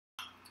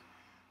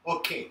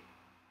Okay,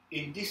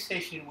 in this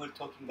session we're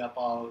talking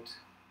about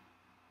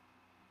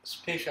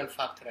special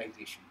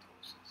factorization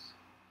process.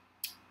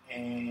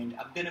 And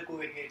I'm going to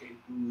go ahead and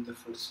do the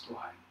first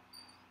one.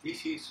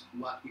 This is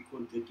what we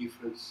call the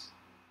difference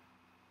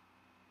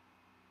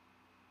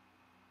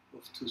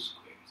of two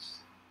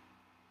squares.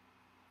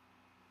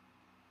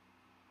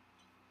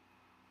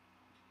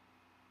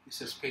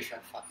 It's a special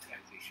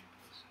factorization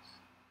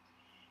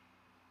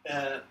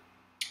process.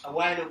 A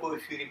while ago,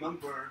 if you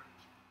remember,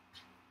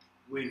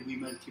 when we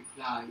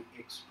multiply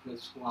x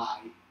plus y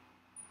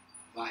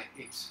by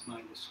x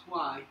minus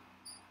y,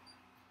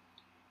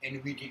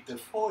 and we did the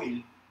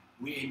FOIL,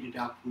 we ended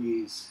up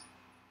with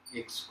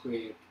x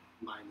squared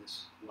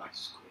minus y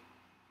squared.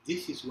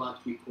 This is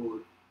what we call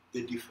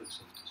the difference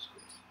of two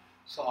squares.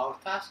 So our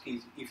task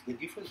is, if the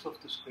difference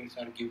of two squares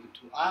are given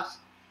to us,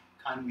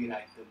 can we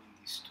write them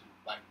in these two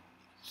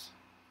binomials?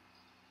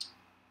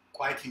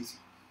 Quite easy.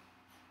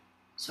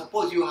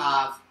 Suppose you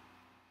have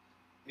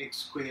x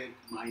squared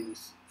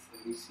minus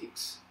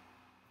 36.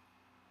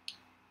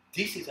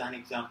 This is an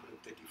example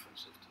of the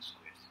difference of two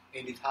squares,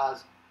 and it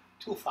has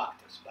two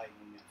factors,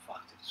 binomial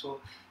factors.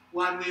 So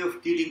one way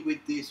of dealing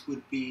with this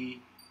would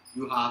be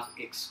you have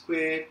x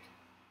squared,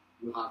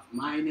 you have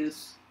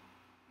minus,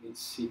 and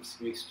 6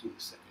 raised to the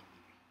second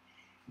degree.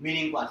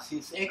 Meaning what?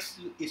 Since x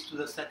is to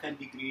the second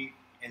degree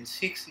and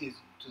 6 is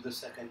to the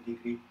second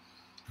degree,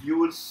 you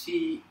will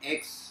see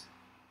x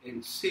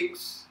and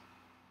 6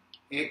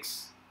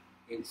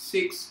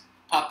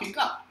 popping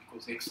up,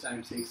 because x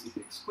times x is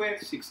x squared,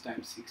 6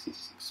 times 6 is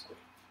 6 squared.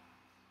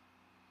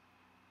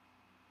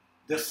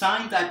 The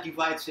sign that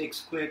divides x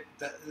squared,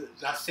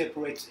 that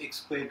separates x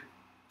squared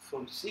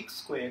from 6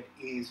 squared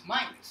is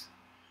minus.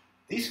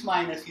 This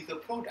minus is a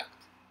product.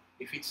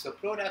 If it's a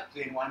product,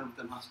 then one of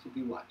them has to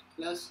be what?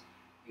 Plus,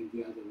 and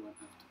the other one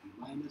has to be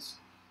minus.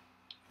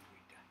 And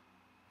we're done.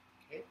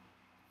 Okay?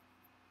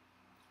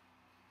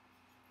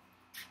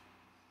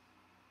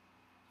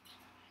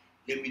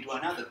 Let me do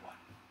another one.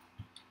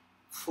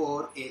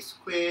 4a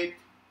squared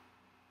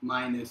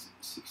minus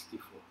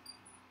 64.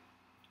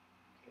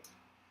 Okay.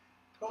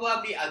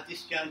 Probably at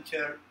this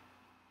juncture,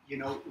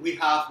 we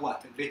have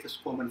what? The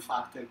greatest common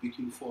factor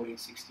between 4 and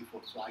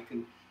 64. So I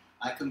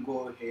can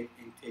go ahead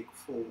and take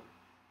 4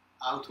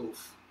 out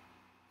of,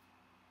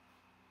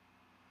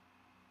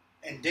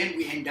 and then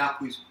we end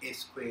up with a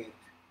squared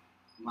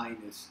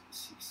minus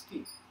 16.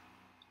 Right?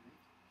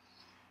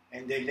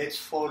 And then let's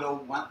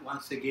follow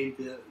once again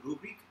the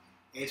rubric.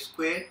 A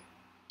squared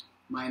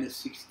minus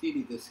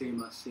 16 is the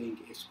same as saying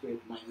a squared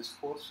minus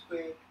 4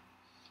 squared.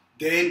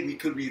 Then we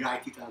could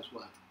rewrite it as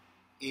what?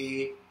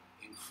 A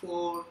and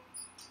 4,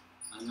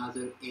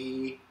 another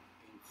a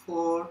and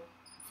 4,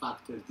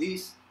 factor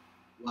this.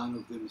 One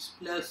of them is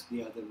plus,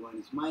 the other one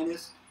is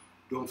minus.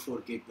 Don't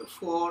forget the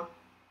 4.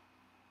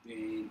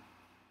 Then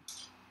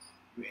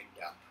you end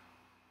up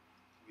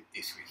with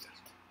this result.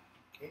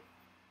 Okay?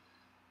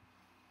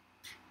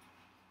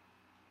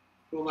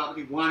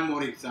 Probably one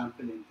more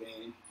example, and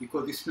then,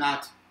 because it's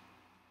not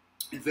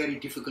a very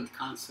difficult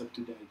concept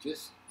to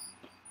digest,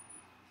 I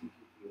think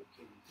you'll be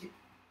okay with it.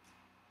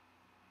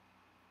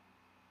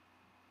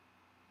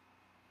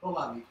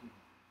 Probably.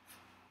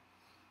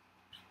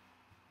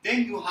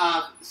 Then you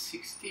have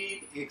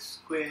 16x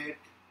squared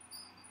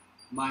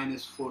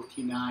minus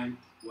 49y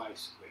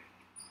squared.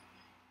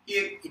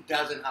 Here it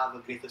doesn't have a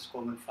greatest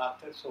common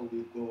factor, so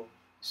we'll go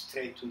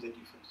straight to the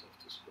difference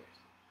of two squares.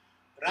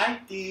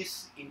 Write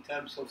this in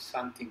terms of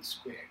something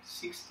squared.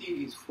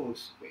 16 is 4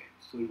 squared,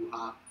 so you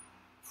have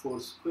 4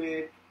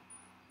 squared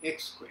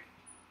x squared.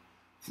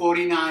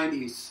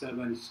 49 is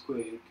 7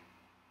 squared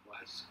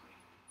y squared.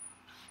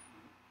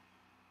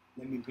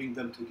 Let me bring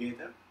them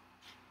together.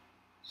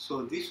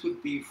 So this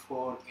would be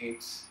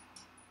 4x,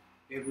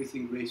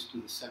 everything raised to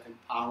the second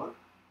power,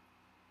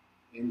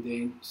 and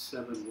then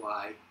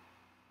 7y,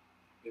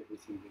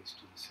 everything raised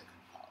to the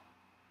second power.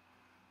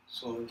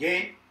 So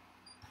again,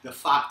 the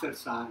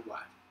factors are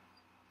what?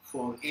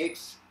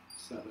 4x,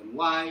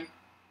 7y,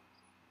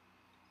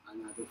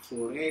 another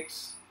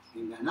 4x,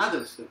 and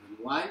another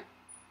 7y.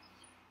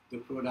 The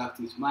product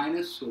is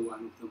minus, so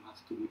one of them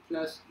has to be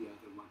plus, the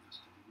other one has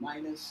to be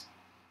minus.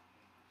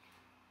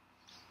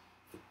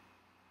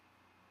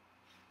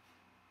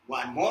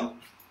 One more.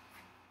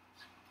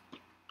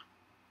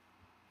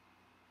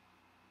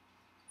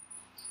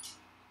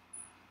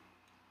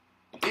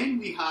 Then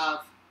we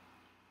have,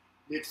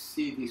 let's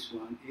see this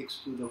one, x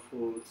to the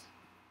 4th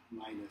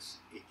minus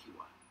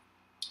 81.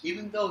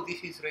 Even though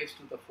this is raised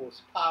to the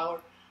 4th power,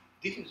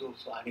 this is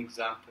also an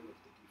example of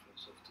the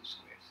difference of two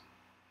squares.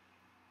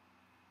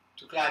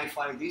 To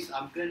clarify this,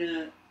 I'm going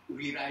to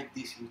rewrite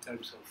this in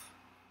terms of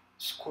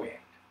squared.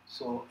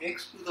 So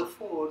x to the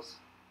 4th,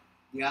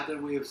 the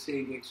other way of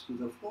saying x to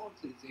the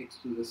 4th is x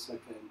to the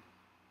 2nd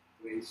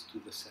raised to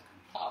the 2nd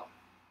power.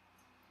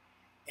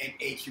 And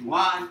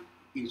 81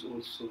 is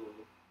also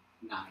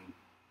 9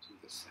 to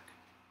the 2nd.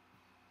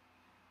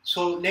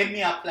 So let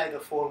me apply the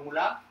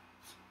formula.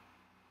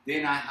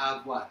 Then I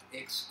have what?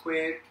 X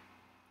squared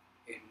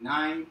and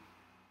 9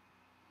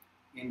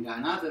 and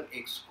another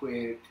x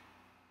squared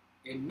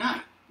and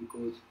 9,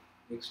 because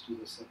x to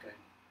the second,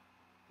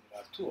 there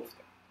are 2 of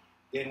them.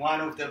 Then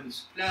one of them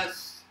is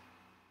plus,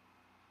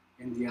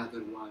 and the other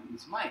one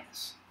is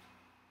minus.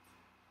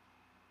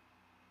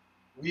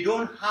 We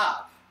don't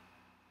have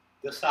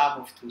the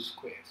sum of 2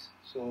 squares,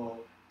 so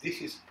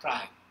this is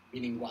prime,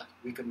 meaning what?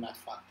 We cannot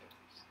factor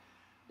this.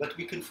 But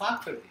we can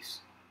factor this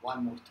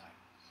one more time.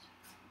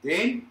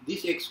 Then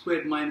this x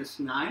squared minus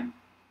 9,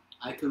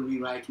 I can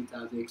rewrite it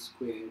as x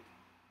squared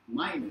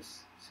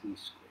minus 3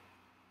 squared.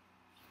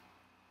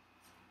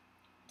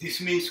 This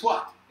means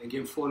what?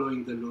 Again,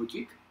 following the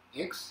logic,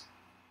 x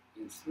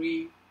and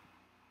 3,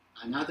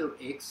 another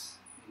x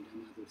and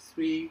another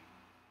 3,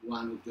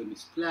 one of them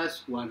is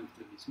plus, one of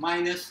them is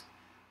minus.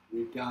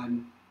 We're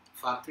done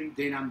factoring.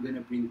 Then I'm going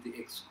to bring the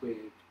x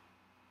squared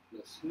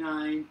plus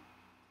 9,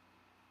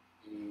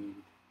 and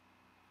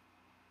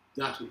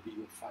that would be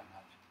your final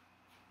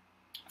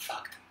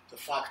factor. The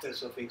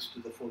factors of x to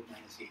the 4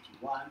 minus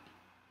 81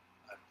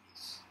 are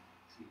these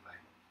 3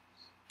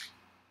 binomials.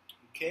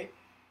 Okay?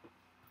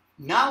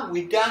 Now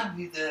we're done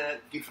with the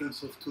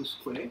difference of 2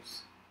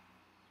 squares.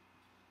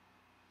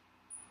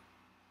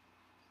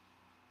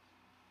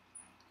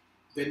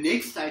 The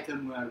next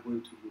item we are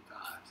going to look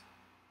at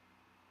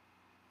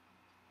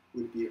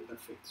will be a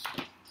perfect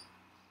square.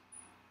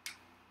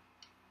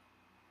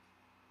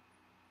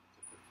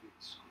 The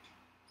perfect square.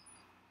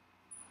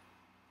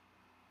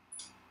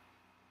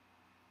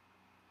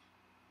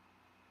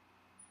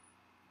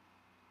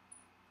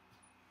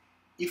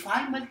 If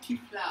I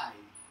multiply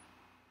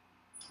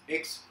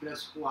x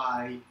plus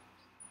y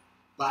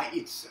by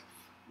itself,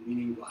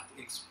 meaning what?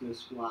 X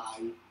plus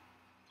y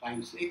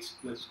times x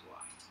plus y.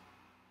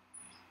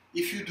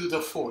 If you do the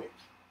FOIL,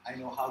 I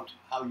know how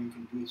you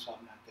can do it, so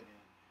I'm not going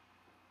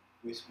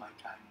to waste my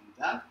time on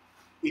that.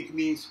 It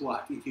means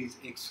what? It is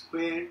x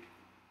squared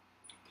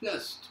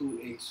plus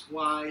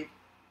 2xy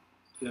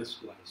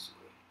plus y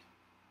squared.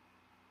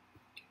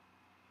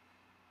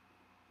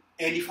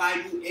 And if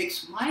I do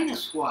x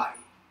minus y,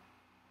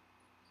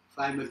 if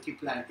I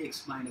multiply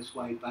x minus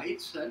y by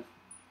itself,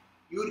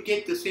 you will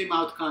get the same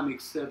outcome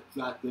except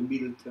that the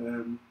middle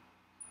term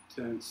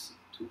turns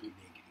to be negative.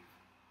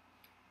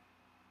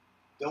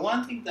 The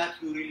one thing that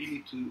you really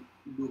need to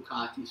look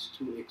at is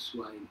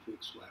 2xy and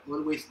 2xy.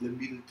 Always the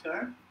middle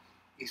term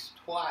is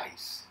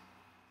twice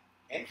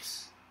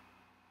x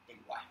and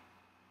y.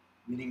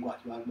 Meaning what?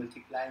 You are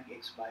multiplying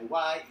x by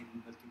y and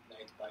you multiply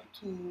it by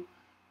 2,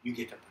 you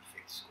get a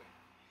perfect square.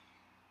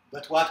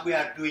 But what we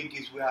are doing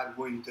is we are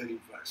going the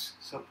reverse.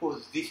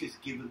 Suppose this is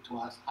given to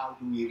us, how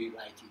do we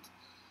rewrite it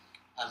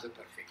as a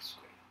perfect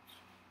square?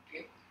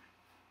 Okay?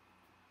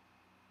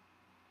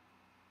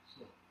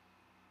 So,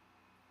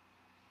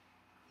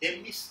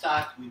 let me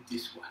start with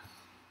this one.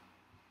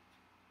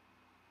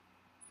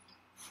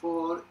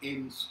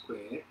 4m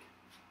squared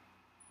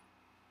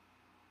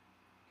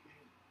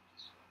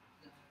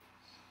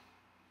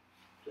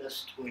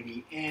plus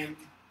 20m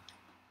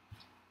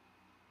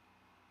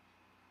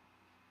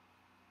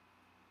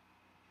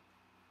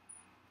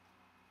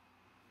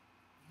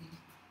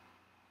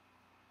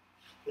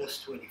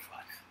plus 25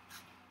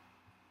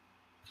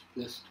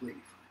 plus 25.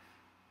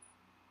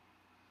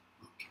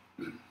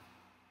 Okay.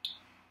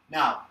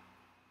 Now,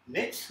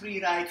 let's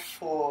rewrite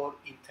 4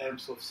 in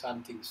terms of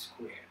something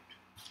squared.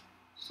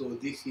 So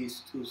this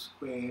is 2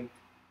 squared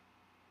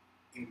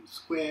m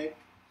squared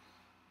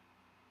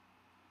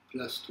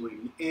plus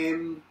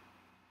 20m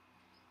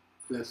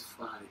plus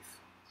 5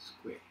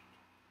 squared.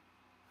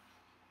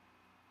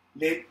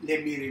 Let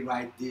me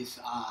rewrite this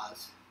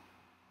as,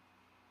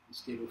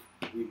 instead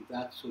of doing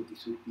that, so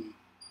this would be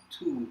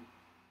 2m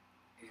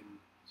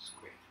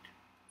squared.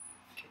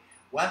 Okay.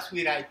 Once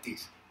we write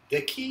this,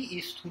 the key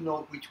is to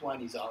know which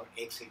one is our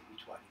x and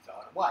which one is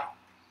our y.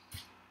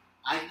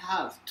 I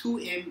have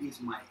 2m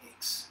is my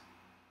x,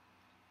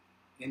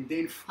 and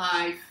then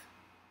 5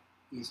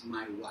 is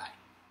my y.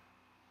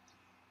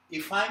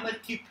 If I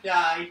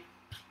multiply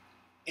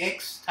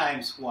x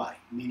times y,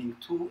 meaning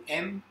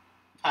 2m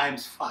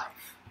times 5,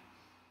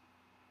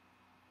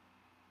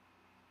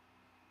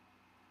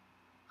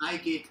 I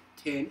get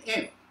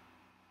 10m.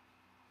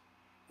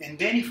 And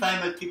then if I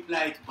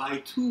multiply it by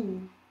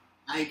 2,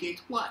 I get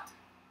what?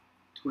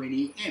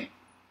 20m.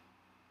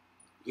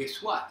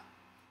 Guess what?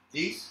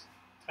 This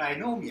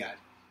trinomial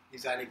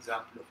is an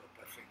example of a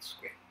perfect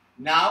square.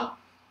 Now,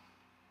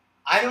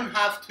 I don't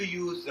have to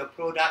use the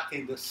product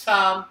and the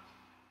sum.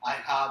 I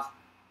have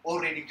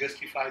already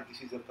justified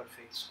this is a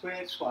perfect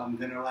square, so I'm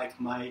going to write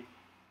my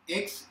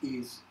x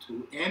is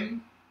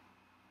 2m,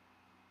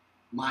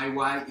 my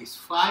y is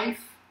 5,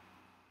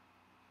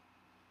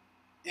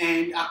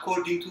 and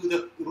according to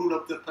the rule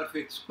of the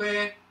perfect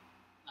square,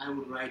 I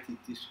would write it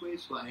this way,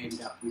 so I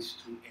end up with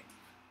 2m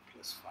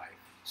plus 5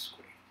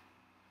 squared.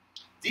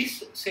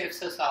 This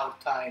saves us our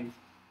time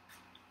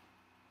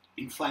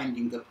in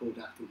finding the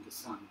product and the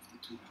sum of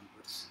the two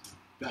numbers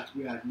that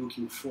we are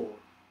looking for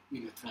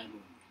in a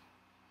trinomial.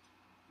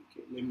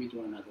 Okay, let me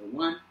do another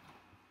one.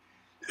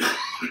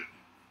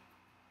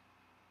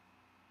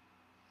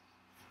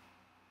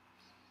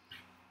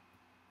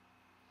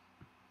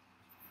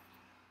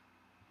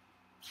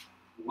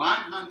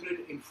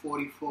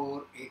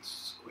 144x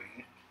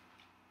squared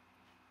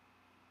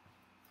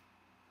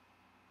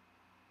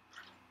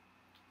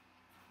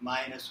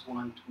minus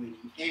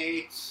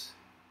 120x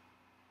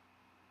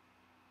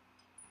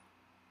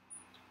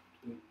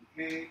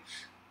 20x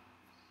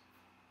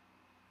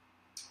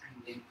and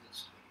then plus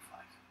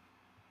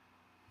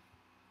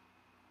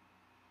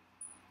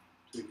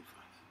 25,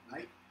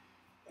 right?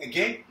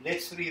 Again,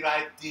 let's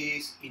rewrite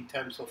this in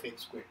terms of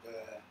x squared.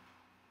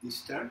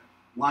 This term,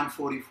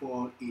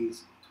 144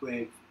 is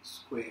 12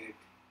 squared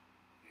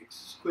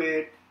x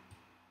squared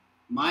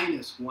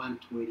minus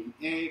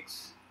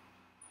 120x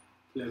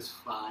plus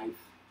 5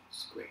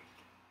 squared.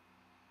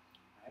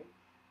 Right?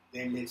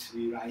 Then let's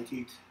rewrite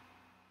it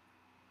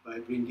by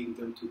bringing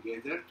them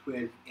together.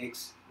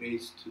 12x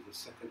raised to the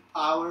second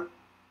power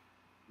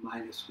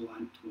minus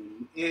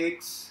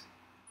 120x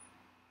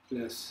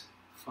plus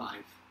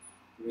 5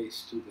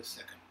 raised to the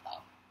second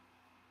power.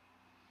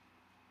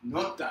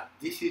 Note that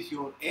this is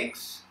your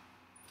x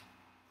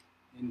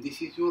and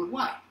this is your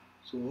y.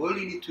 So all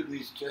you need to do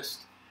is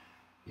just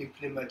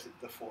implement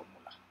the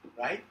formula,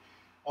 right?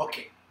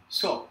 Okay,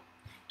 so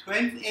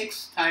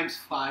 12x times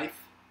 5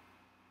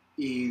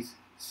 is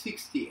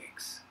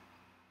 60x,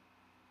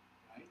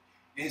 right?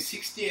 And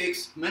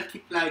 60x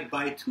multiplied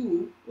by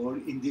 2, or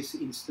in this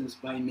instance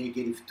by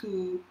negative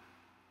 2,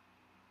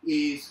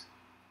 is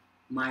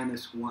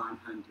minus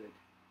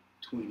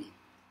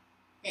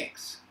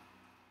 120x.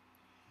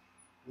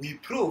 We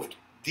proved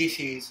this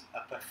is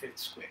a perfect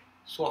square.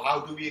 So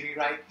how do we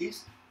rewrite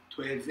this?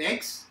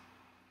 12x,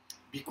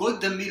 because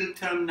the middle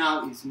term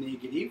now is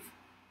negative,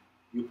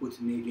 you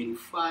put negative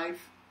 5,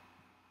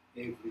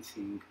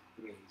 everything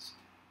raised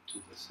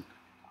to the second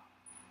power.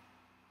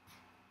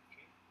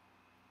 Okay.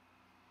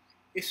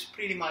 It's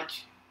pretty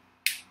much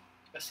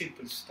a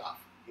simple stuff,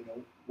 you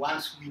know,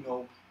 once we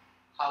know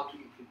how to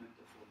implement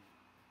the formula.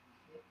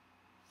 Okay.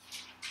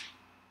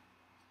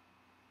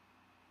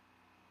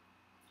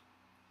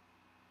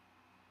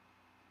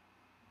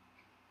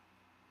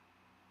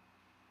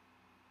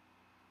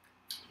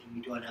 Let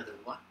me do another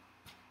one.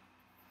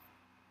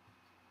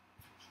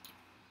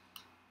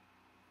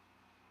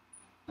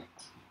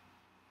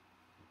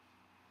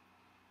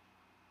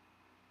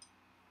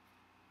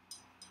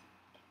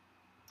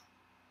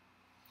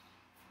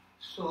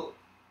 So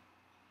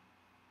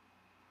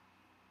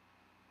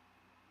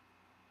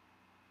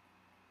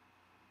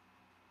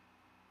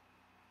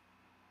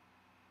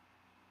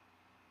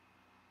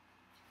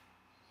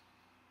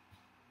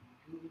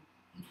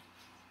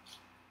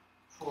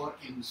for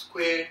m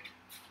squared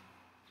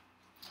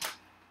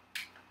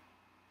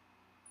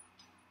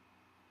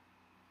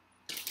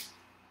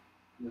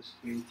plus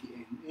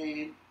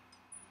 20mn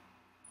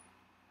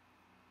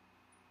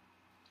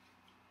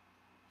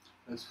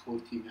plus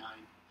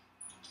 49n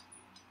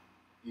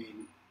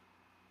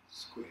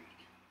squared.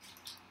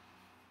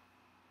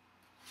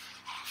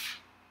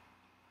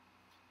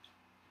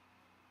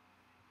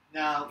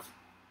 Now,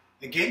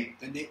 again,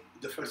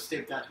 the first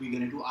step that we're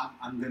going to do,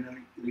 I'm going to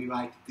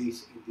rewrite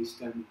this in this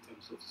term in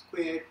terms of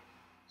squared.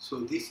 So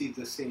this is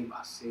the same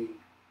as saying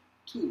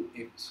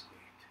 2m squared.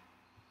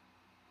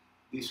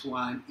 This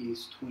one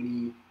is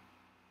 20mn,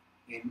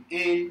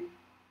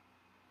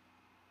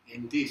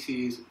 and this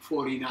is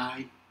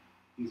 49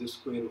 is the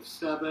square of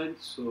 7,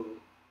 so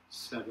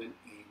 7n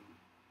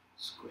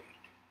squared.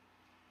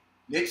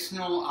 Let's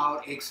know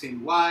our x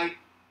and y.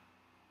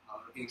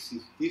 Our x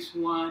is this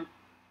one,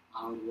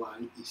 our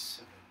y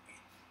is 7n.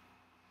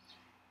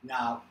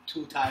 Now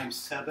 2 times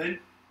 7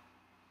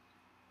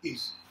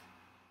 is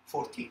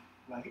 14,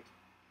 right?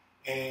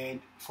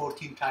 And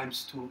 14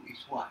 times 2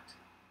 is what?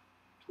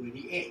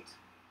 28.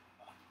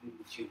 Let me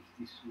change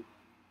this one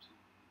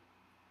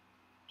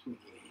into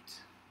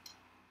 28.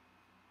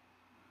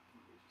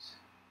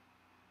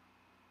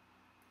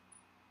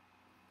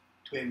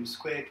 12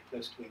 squared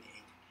plus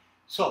 28.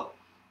 So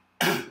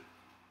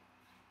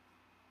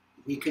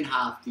we can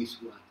have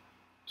this one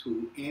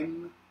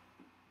 2m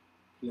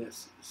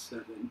plus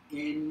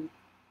 7n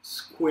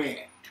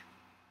squared,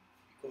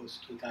 because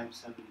 2 times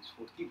 7 is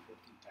 14, 14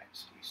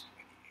 times 2 is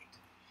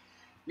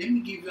 28. Let me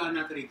give you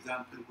another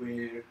example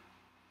where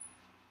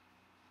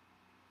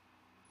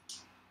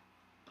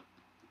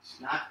it's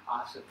not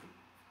possible.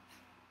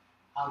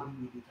 How do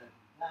we determine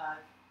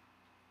that?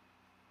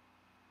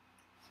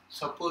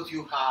 Suppose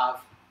you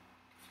have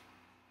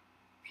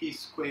p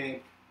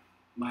squared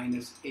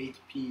minus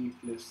 8p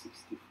plus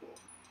 64.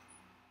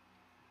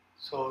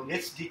 So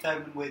let's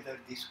determine whether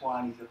this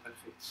one is a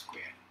perfect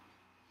square.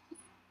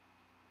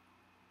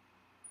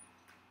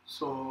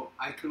 So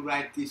I can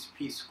write this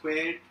p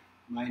squared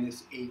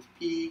minus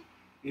 8p,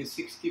 and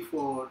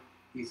 64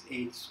 is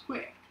 8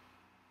 squared.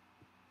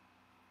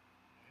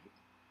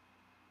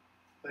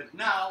 But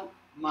now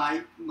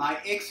my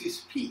x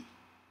is p,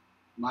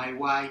 my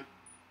y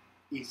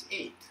is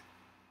 8.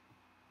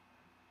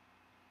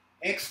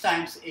 X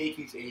times 8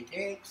 is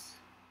 8x,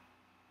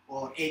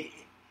 or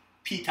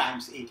p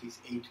times 8 is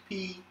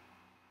 8p,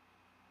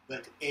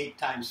 but 8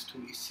 times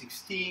 2 is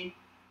 16,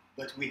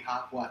 but we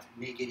have what?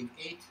 Negative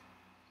 8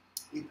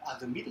 in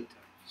other middle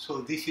term.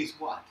 So this is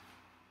what?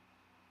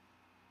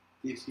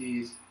 This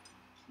is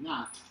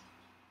not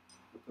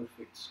a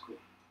perfect square.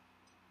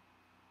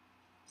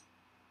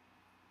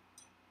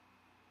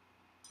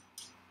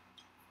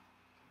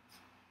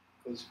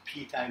 Because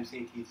p times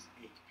 8 is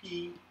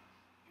 8p,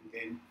 and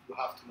then you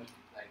have to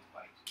multiply it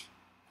by 2.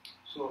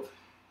 So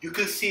you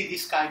can see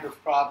this kind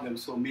of problem,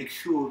 so make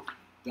sure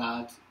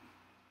that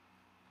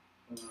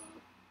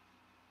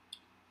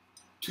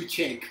to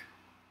check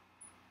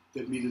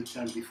the middle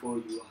term before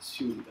you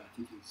assume that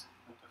it is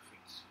a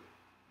perfect square.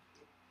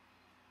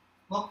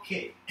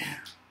 Okay.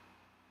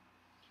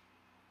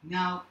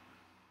 Now,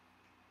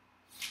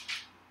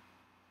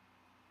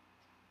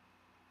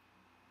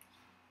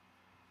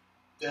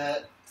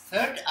 the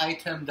third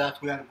item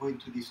that we are going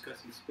to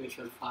discuss in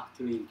special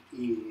factoring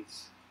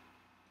is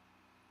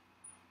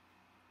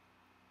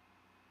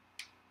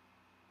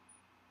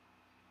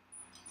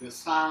the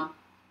sum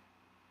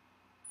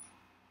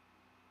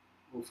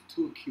of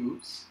two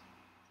cubes,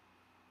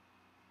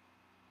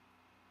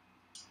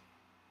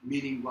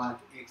 meaning what?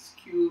 X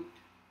cubed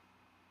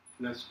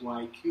plus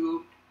y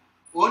cubed.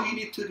 All you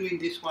need to do in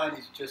this one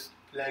is just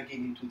plug it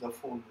into the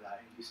formula,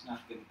 and it's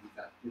not going to be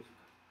that difficult.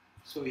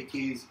 So it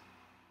is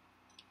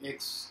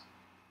x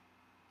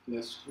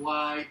plus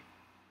y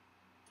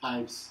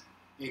times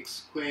x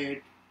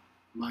squared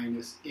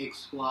minus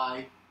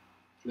xy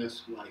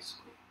plus y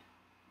squared.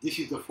 This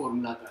is the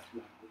formula that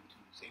we are going to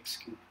use, x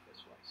cubed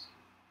plus y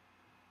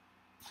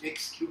squared.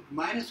 X cubed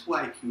minus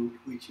y cubed,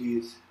 which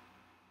is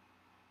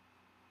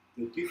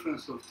the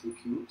difference of two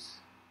cubes,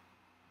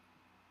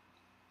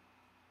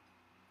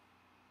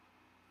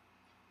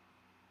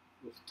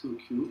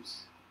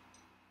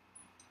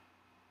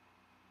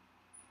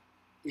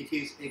 it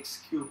is x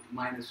cubed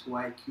minus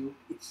y cubed.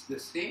 It's the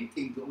same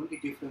thing, the only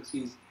difference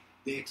is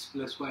the x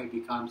plus y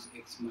becomes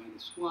x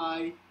minus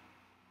y.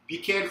 Be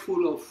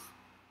careful of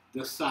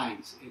the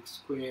signs, x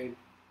squared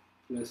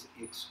plus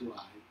xy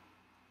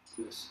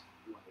plus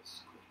y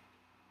squared.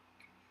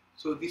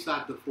 So these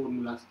are the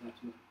formulas that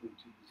we are going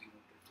to use in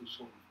order to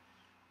solve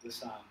the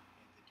sum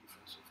and the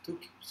difference of two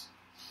cubes.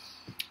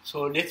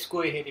 So let's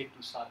go ahead and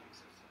do some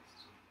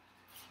exercises.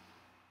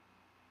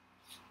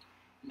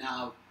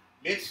 Now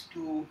let's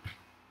do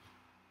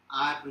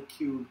r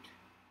cubed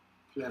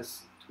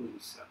plus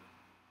 27.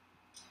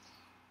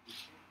 Okay.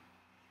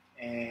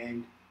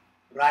 And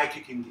write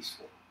it in this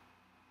form.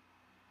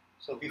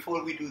 So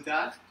before we do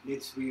that,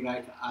 let's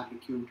rewrite r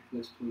cubed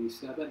plus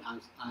 27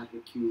 as r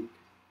cubed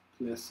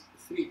plus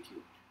 3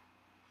 cubed.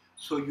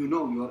 So you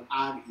know your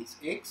r is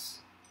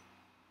x,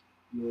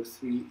 your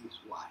 3 is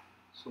y.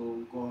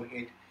 So go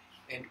ahead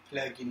and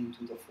plug it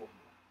into the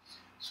formula.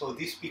 So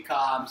this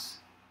becomes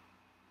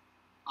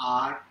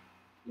r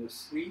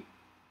plus 3,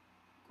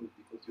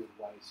 because your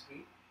y is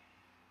 3.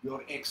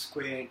 Your x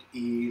squared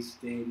is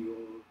then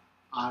your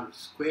r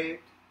squared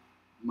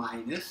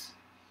minus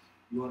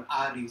your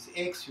r is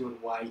x, your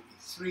y is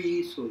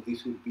 3, so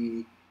this would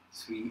be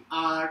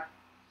 3r,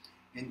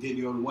 and then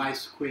your y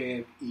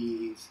squared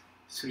is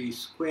 3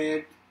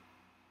 squared,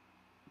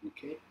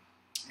 okay,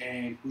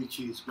 and which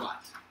is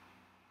what?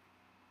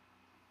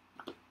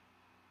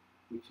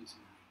 Which is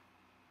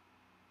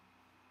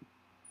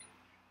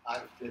 9.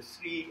 R plus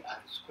 3,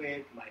 r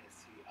squared minus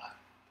 3r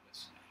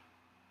plus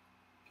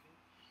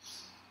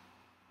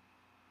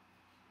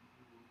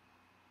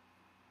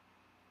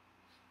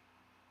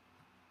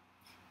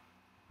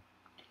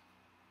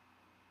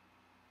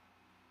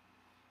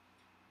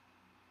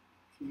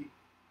 9. Okay.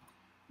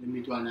 Let me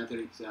do another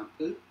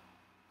example.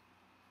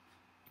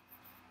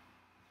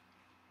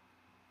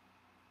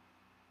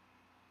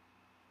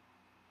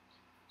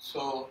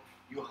 So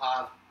you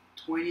have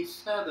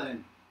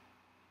 27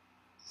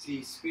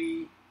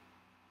 z3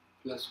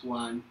 plus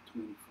 1,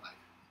 25.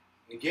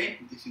 Again,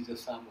 this is a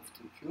sum of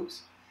two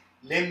cubes.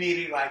 Let me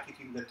rewrite it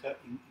in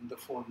the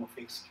form of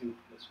x cubed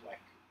plus y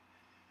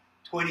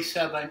cubed.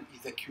 27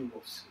 is the cube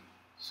of 3.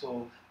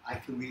 So I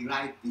can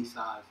rewrite this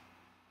as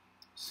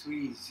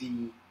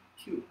 3z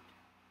cubed.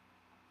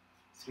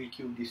 3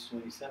 cubed is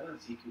 27,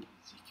 z cubed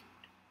is z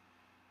cubed.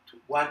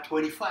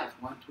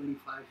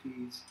 125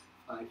 is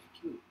 5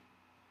 cubed.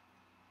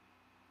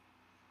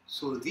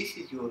 So this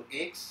is your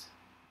x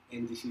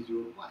and this is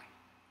your y.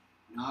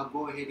 Now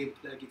go ahead and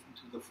plug it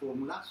into the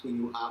formula. So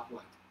you have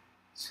what?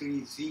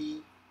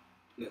 3z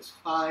plus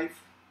 5.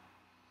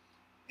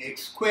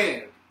 X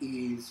squared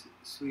is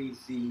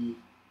 3z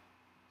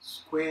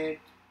squared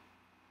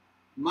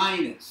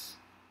minus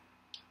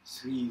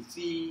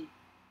 3z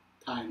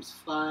times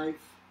 5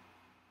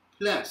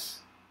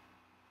 plus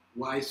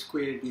y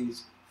squared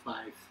is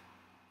 5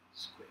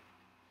 squared.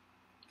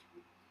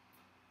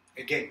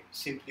 Again,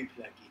 simply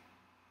plug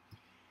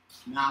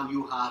in. Now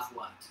you have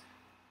what?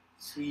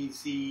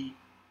 3z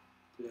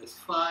plus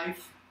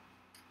 5.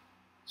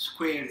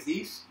 Square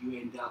this, you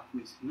end up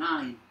with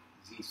 9z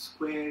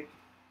squared.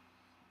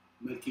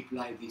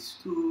 Multiply these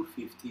two,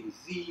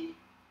 15z,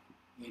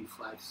 and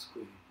 5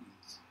 squared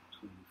is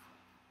 25.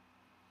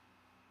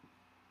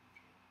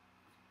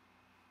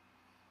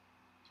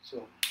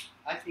 So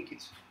I think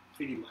it's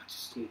pretty much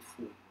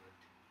straightforward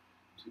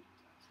to do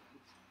that.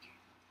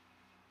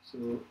 So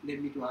let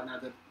me do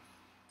another,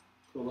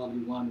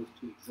 probably one or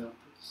two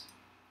examples.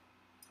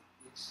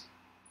 Yes.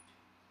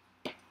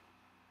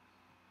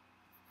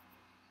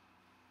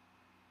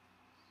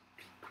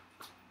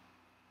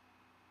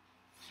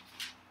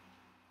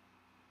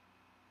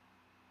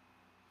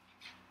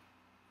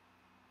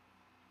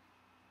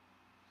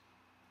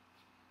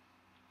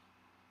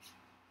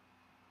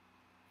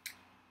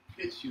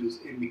 Let's use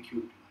m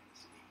cubed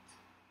minus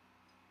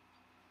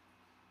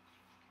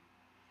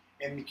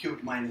 8. M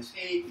cubed minus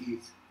 8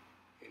 is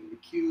m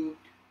cubed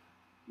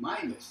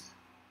minus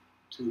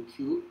 2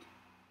 cubed.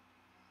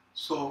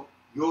 So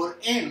your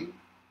m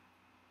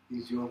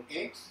is your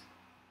x,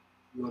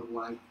 your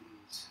y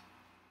is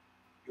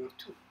your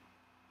 2.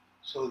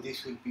 So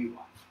this will be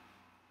what?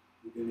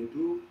 We're going to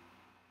do,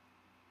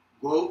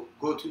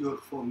 go to your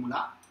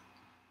formula,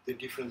 the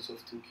difference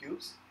of 2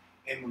 cubes,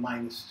 m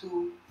minus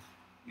 2,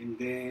 and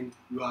then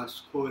you are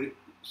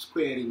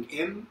squaring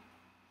m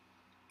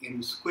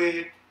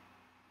squared,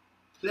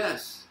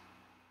 plus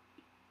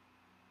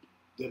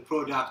the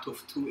product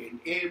of 2 and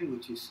m,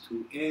 which is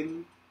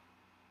 2m,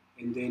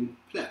 and then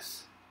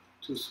plus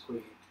 2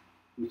 squared,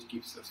 which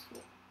gives us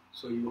 4.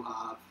 So you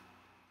have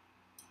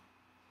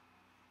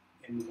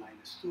m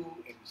minus 2,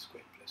 m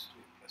squared plus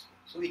 2m plus 1.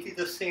 So it is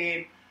the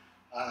same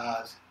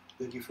as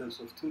the difference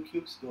of 2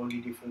 cubes. The only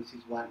difference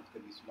is one of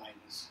them is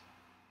minus.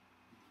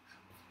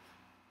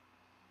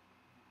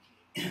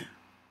 Okay.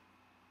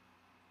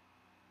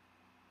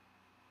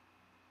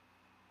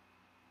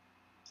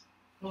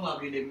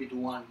 Probably let me do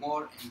one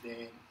more and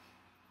then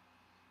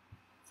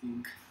I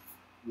think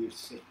we're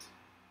set.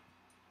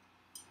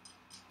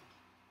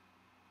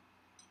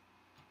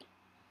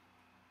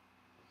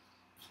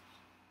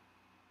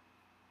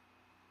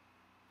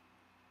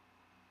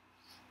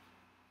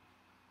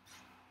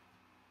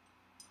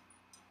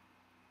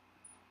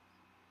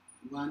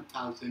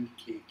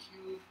 $1,000k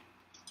cubed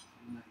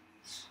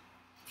minus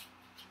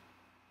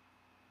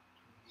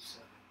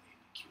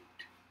 27n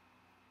cubed.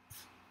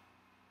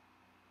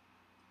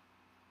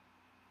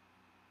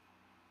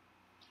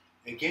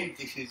 Again,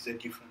 this is the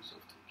difference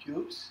of 2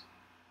 cubes.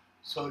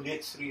 So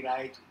let's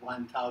rewrite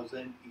 1,000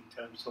 in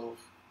terms of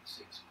its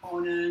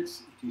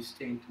exponents. It is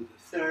 10 to the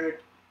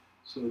third.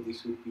 So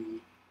this would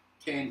be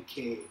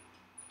 10k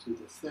to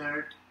the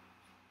third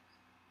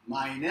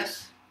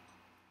minus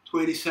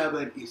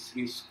 27 is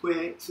 3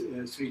 squared,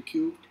 3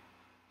 cubed.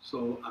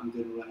 So I'm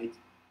going to write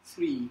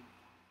 3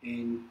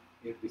 and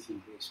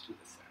everything raised to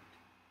the third.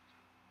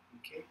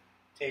 Okay,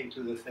 10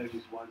 to the third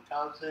is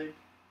 1,000.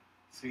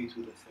 3 to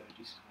the third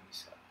is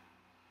 27.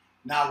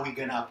 Now we're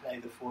going to apply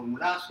the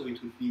formula. So it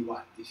would be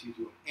what? This is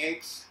your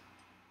x,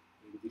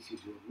 and this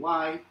is your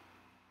y.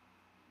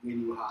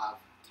 Then you have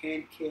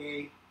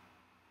 10k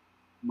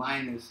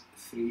minus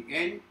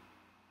 3n.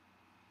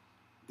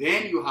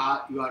 Then you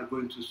are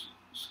going to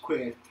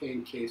square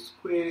 10k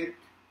squared,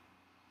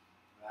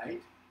 right,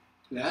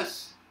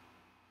 plus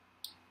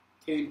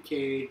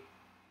 10k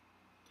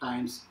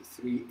times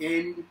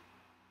 3n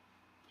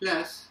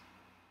plus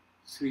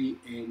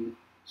 3n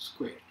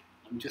squared.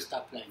 I'm just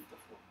applying the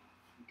formula.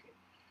 Okay.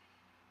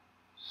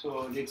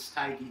 So let's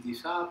tidy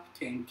this up.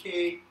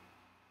 10k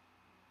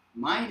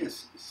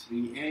minus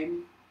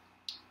 3n.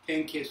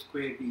 10k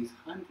squared is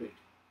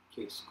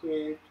 100k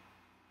squared.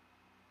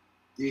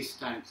 This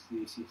times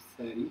this is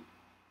 30.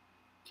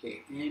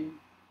 Kn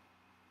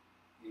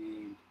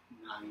and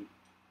 9n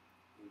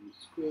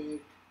squared,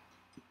 and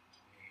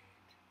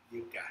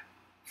you're done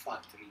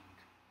factoring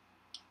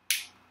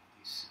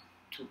this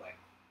 2 by 1.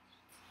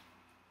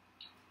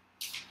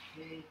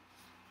 Okay.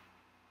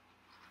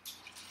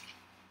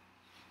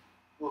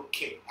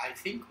 Okay, I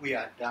think we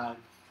are done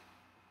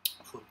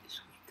for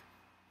this week.